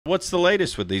what's the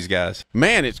latest with these guys?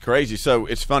 Man, it's crazy. So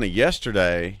it's funny.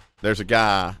 Yesterday, there's a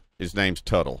guy. His name's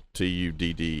Tuttle,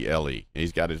 Tuddle.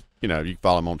 He's got his, you can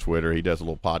follow him on Twitter. He does a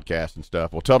little podcast and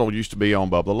stuff. Well, Tuttle used to be on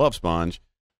Bubba the Love Sponge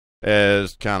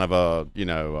as kind of a,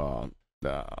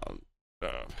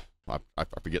 I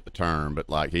forget the term, but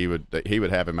like he would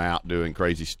have him out doing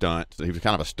crazy stunts. He was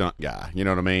kind of a stunt guy. You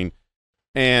know what I mean?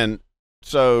 And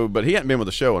so, but he hadn't been with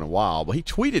the show in a while. But he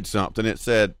tweeted something. It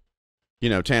said,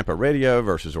 Tampa radio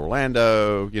versus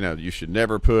Orlando. You should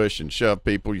never push and shove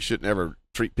people. You should never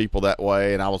treat people that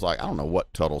way. And I was like, I don't know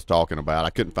what Tuttle's talking about. I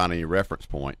couldn't find any reference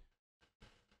point.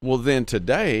 Well, then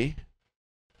today,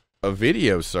 a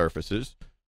video surfaces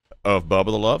of Bubba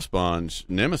the Love Sponge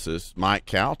nemesis, Mike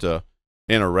Calta,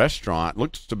 in a restaurant.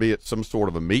 Looks to be at some sort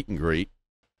of a meet and greet.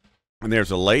 And there's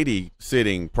a lady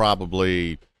sitting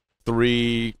probably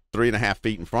 3.5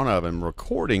 feet in front of him,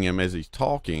 recording him as he's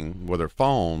talking with her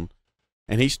phone.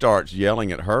 And he starts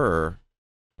yelling at her,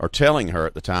 or telling her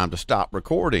at the time to stop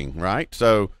recording, right?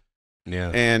 So,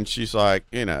 yeah. And she's like,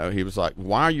 he was like,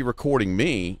 why are you recording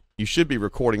me? You should be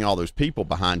recording all those people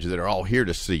behind you that are all here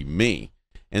to see me.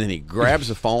 And then he grabs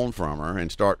the phone from her and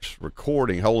starts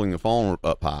recording, holding the phone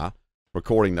up high,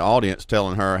 recording the audience,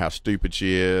 telling her how stupid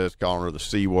she is, calling her the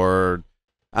C word.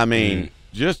 I mean,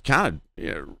 just kind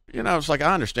of, it's like,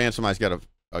 I understand somebody's got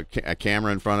a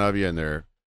camera in front of you and they're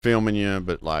filming you,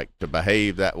 but like to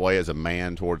behave that way as a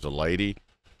man towards a lady.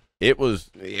 It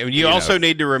was. You also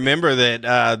need to remember that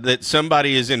that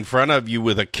somebody is in front of you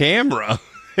with a camera,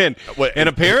 and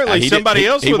apparently somebody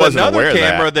else with another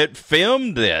camera that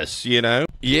filmed this.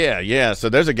 Yeah. So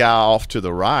there's a guy off to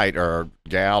the right, or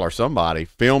gal, or somebody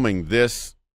filming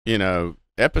this,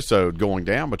 episode going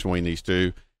down between these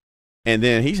two, and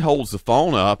then he holds the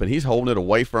phone up and he's holding it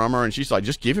away from her, and she's like,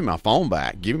 "Just give him my phone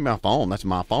back. Give him my phone. That's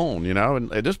my phone."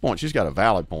 And at this point, she's got a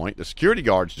valid point. The security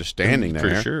guard's just standing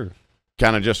there, for sure.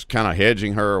 Kind of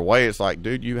hedging her away. It's like,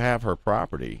 dude, you have her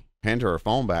property. Hand her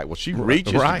phone back. Well, she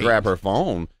reaches to grab her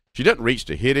phone. She doesn't reach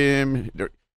to hit him.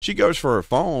 She goes for her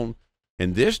phone,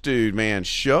 and this dude, man,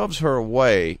 shoves her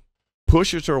away,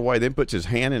 pushes her away, then puts his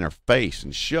hand in her face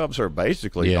and shoves her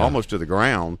basically almost to the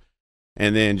ground,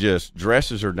 and then just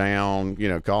dresses her down,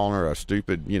 calling her a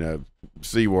stupid,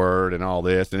 C word and all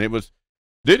this. And it was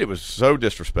so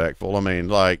disrespectful. I mean,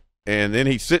 like, and then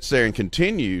he sits there and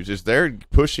continues as they're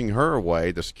pushing her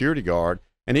away, the security guard,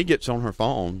 and he gets on her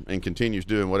phone and continues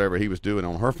doing whatever he was doing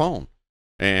on her phone.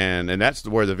 And that's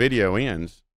where the video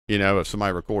ends, of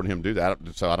somebody recording him do that.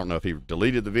 So I don't know if he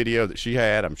deleted the video that she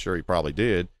had. I'm sure he probably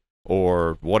did,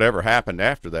 or whatever happened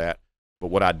after that. But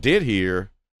what I did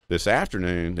hear this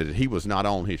afternoon, that he was not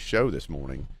on his show this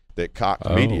morning, that Cox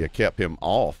Media kept him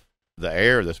off the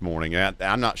air this morning.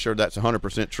 I'm not sure that's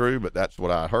 100% true, but that's what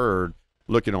I heard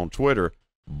looking on Twitter.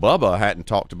 Bubba hadn't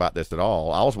talked about this at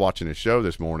all. I was watching his show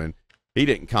this morning. He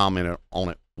didn't comment on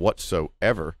it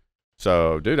whatsoever.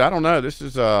 So, dude, I don't know. This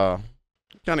is kind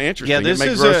of interesting. Yeah, this may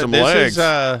is grow some legs.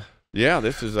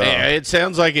 This is it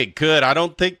sounds like it could. I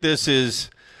don't think this is.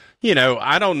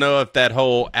 I don't know if that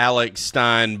whole Alex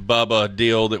Stein Bubba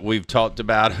deal that we've talked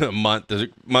about a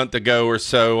month ago or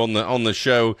so on the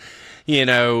show.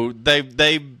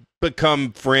 They've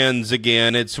become friends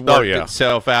again. It's worked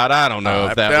itself out. I don't know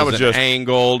if that was an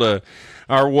angle to,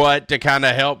 or what, to kind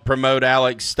of help promote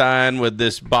Alex Stein with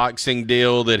this boxing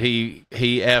deal that he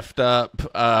effed up.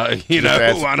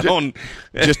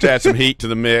 Just to add some heat to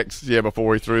the mix. Yeah,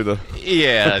 before he threw the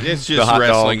it's just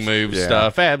wrestling move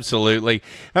stuff. Absolutely.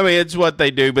 I mean, it's what they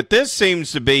do. But this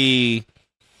seems to be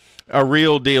a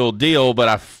real deal. But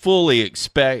I fully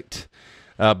expect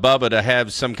Bubba to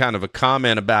have some kind of a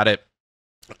comment about it.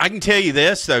 I can tell you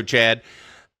this though, Chad.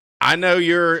 I know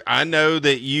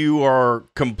that you are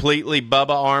completely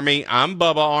Bubba Army. I'm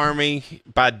Bubba Army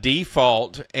by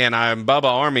default, and I'm Bubba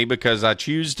Army because I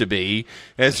choose to be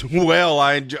as well.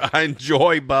 I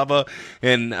enjoy Bubba,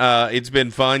 and it's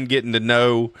been fun getting to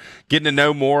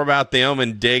know more about them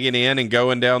and digging in and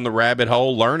going down the rabbit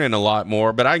hole, learning a lot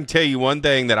more. But I can tell you one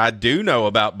thing that I do know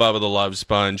about Bubba the Love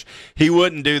Sponge: he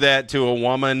wouldn't do that to a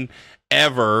woman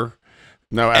ever.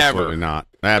 No, absolutely not.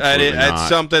 Absolutely not. It's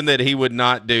something that he would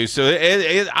not do. So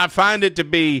I find it to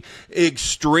be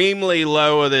extremely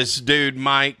low of this dude,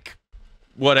 Mike,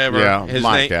 whatever his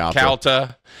Mike name,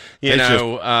 Calta.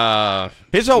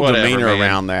 His whole demeanor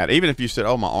around that. Even if you said,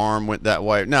 "Oh, my arm went that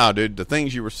way," no, dude. The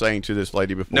things you were saying to this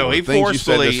lady before. No, he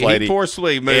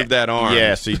forcefully moved that arm.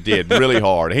 Yes, he did really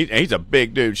hard. He's a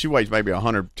big dude. She weighs maybe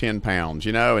 110 pounds,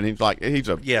 and he's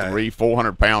a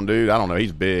 300-400 pound dude. I don't know.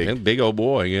 He's big. He's a big old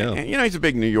boy. Yeah, and he's a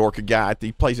big New Yorker guy.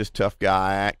 He plays this tough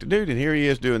guy act, dude. And here he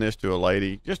is doing this to a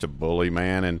lady, just a bully,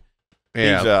 man. And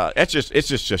it's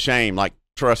just a shame. Like,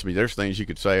 trust me, there's things you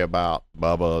could say about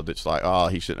Bubba that's like, oh,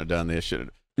 he shouldn't have done this,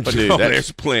 shouldn't have. But dude,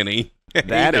 there's plenty.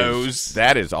 That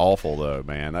is awful, though,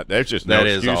 man. There's just no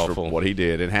excuse for what he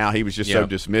did and how he was just so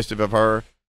dismissive of her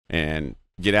and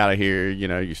get out of here,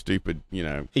 you stupid,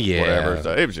 whatever.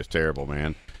 So it was just terrible,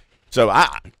 man. So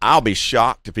I'll be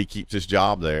shocked if he keeps his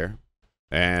job there.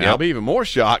 And I'll be even more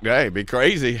shocked. Hey, it'd be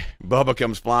crazy. Bubba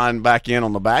comes flying back in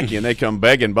on the back end. They come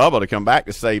begging Bubba to come back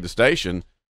to save the station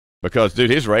because, dude,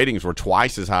 his ratings were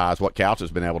twice as high as what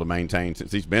Calta's been able to maintain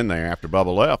since he's been there after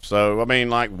Bubba left. So, I mean,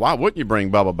 like, why wouldn't you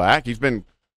bring Bubba back? He's been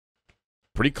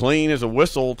pretty clean as a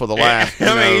whistle for the last,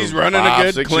 he's running 5,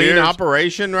 a good, clean years.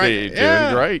 Operation, right? He's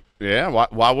doing great. Yeah,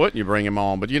 why wouldn't you bring him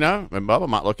on? But, and Bubba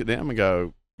might look at them and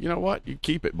go, you know what? You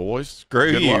keep it, boys.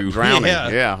 Screw good you. Luck drowning.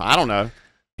 Yeah, I don't know.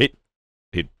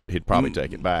 He'd probably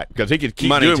take it back because he could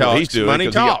keep doing what he's doing. Money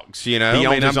talks, He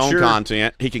owns his own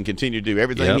content. He can continue to do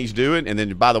everything he's doing. And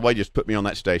then, by the way, just put me on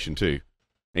that station too,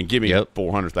 and give me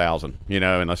 400,000.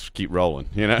 And let's keep rolling.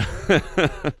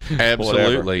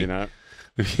 Absolutely. Whatever,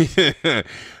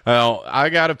 Well, I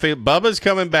got to feel Bubba's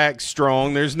coming back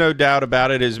strong. There's no doubt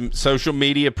about it. His social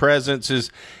media presence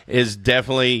is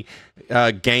definitely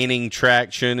gaining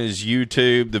traction. His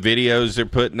YouTube, the videos they're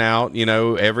putting out,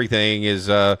 everything is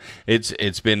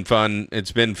it's been fun.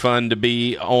 It's been fun to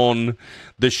be on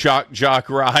the shock jock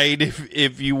ride,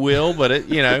 if you will. But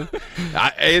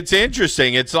it's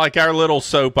interesting. It's like our little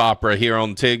soap opera here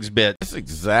on Tigs Bit. That's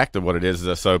exactly what it is,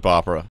 a soap opera.